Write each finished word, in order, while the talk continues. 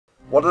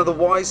One of the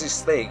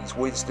wisest things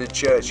Winston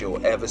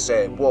Churchill ever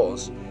said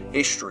was,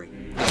 "History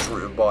is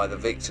written by the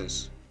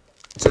victors."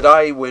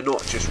 Today we're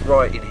not just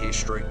writing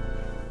history,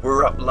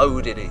 we're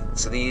uploading it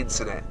to the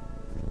internet.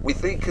 We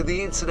think of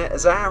the internet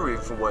as our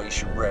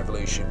information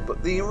revolution,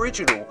 but the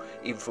original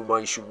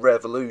information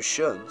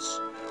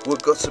revolutions were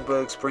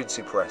Gutenberg's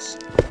printing press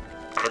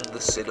and the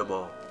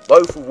cinema,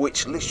 both of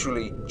which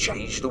literally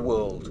changed the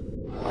world.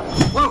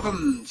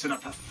 Welcome to the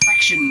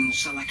Perfection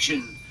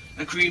Selection,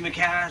 a Cream of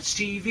Cats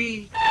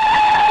TV.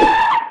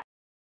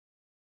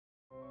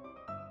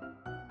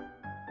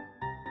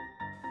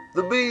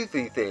 The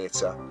movie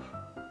theatre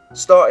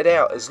started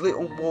out as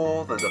little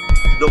more than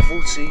a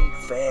novelty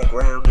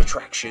fairground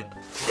attraction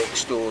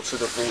next door to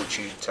the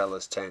fortune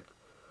teller's tent,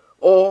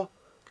 or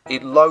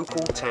in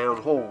local town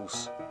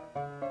halls.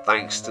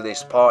 Thanks to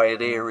this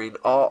pioneering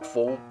art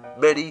form,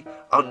 many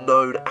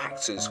unknown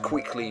actors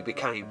quickly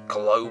became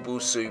global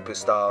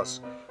superstars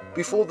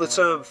before the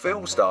term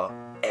film star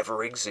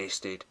ever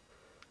existed.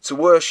 To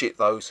worship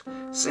those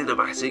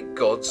cinematic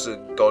gods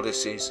and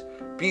goddesses,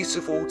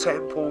 beautiful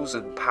temples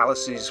and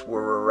palaces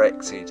were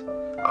erected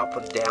up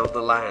and down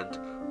the land,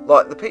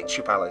 like the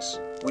Picture Palace,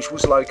 which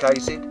was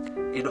located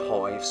in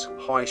Hythe's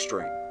High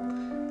Street.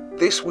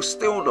 This was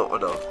still not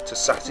enough to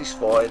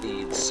satisfy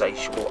the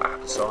insatiable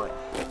appetite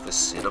for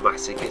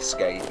cinematic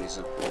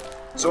escapism,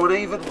 so an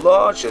even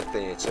larger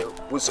theatre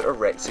was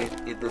erected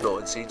in the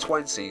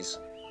 1920s,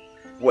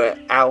 where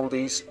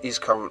Aldi's is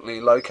currently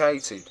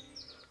located.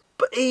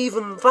 But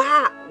even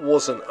that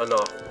wasn't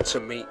enough to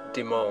meet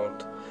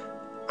demand,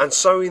 and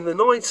so in the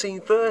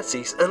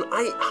 1930s an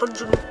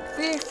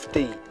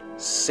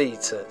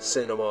 850-seater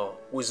cinema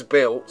was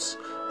built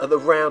at the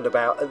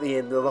roundabout at the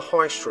end of the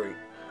High Street,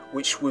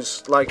 which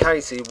was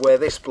located where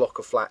this block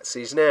of flats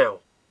is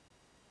now.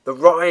 The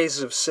rise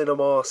of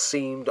cinema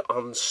seemed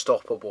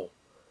unstoppable,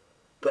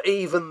 but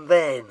even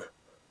then,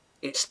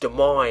 its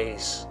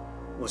demise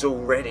was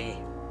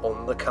already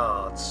on the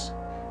cards.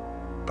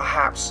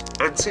 Perhaps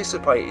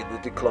anticipating the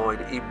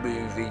decline in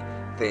movie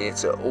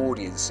theatre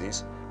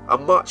audiences, a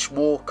much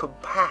more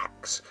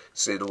compact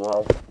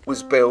cinema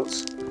was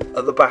built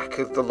at the back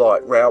of the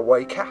light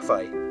railway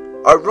cafe.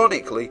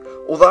 Ironically,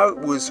 although it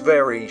was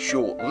very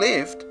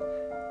short-lived,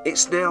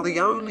 it's now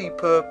the only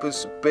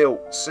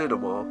purpose-built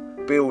cinema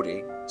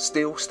building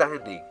still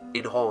standing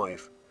in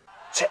Hythe.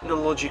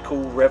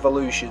 Technological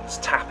revolutions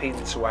tap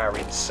into our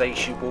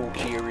insatiable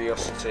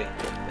curiosity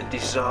and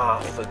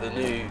desire for the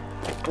new,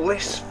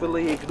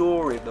 blissfully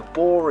ignoring the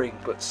boring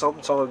but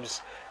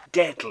sometimes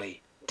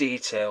deadly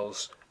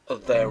details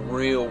of their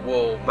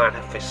real-world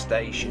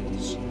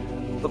manifestations.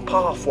 The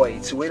pathway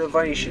to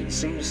innovation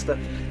seems to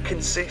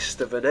consist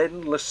of an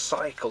endless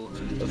cycle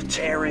of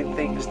tearing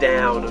things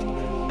down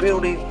and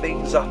building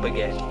things up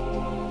again.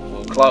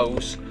 We'll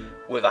close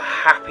with a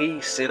happy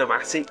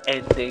cinematic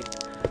ending,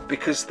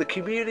 because the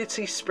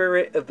community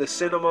spirit of the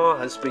cinema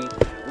has been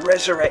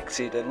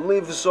resurrected and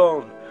lives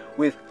on,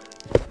 with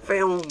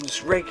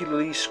films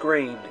regularly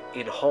screened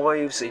in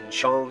Hythe's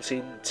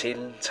enchanting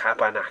tin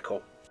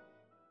tabernacle.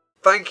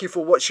 Thank you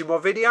for watching my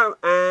video,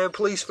 and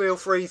please feel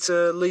free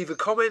to leave a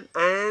comment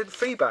and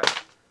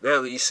feedback.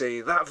 Now that you've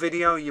seen that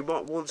video, you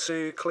might want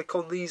to click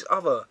on these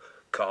other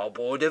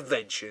cardboard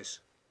adventures.